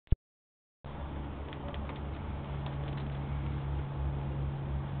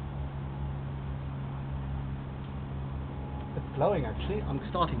blowing actually. I'm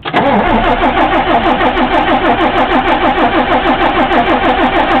starting.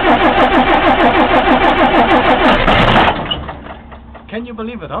 Can you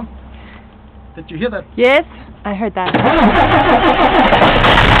believe it, huh? Did you hear that? Yes, I heard that.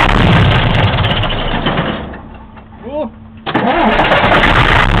 Whoa.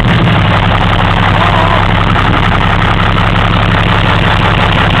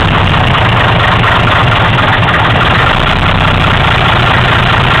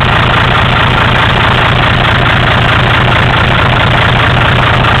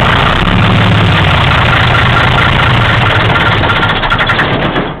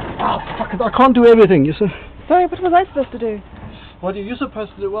 I can't do everything, you see. Sorry, what was I supposed to do? What are you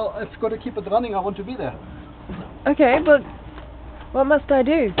supposed to do? Well, I've got to keep it running. I want to be there. Okay, but what must I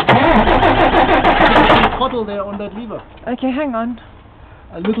do? Throttle there on that lever. Okay, hang on.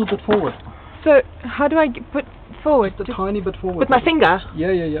 A little bit forward. So, how do I put forward? Just a tiny bit forward. With my finger?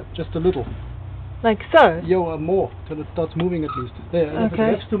 Yeah. Just a little. Like so? Yeah, more, till it starts moving at least. There, and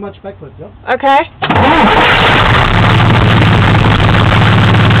okay. if that's too much backwards, yeah? Okay.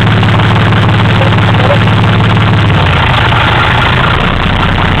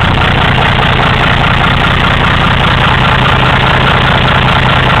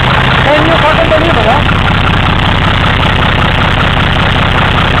 Can you fucking believe it, huh?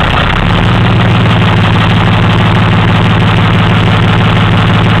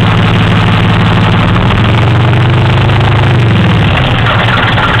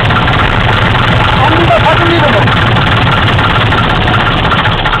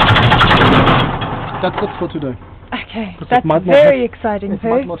 That's it for today. Okay, that's very exciting, Pooh.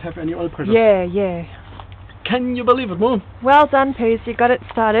 It might not have any oil pressure. Yeah. Can you believe it, Mom? Well done, Pooh, you got it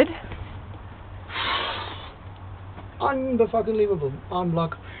started. Unbelievable. I'm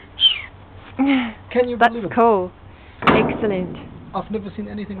like... Can you believe it? That's cool. Excellent. I've never seen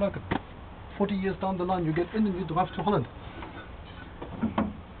anything like it. 40 years down the line, you get in and you drive to Holland.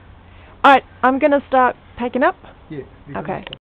 Alright, I'm gonna start packing up. Yeah. Okay.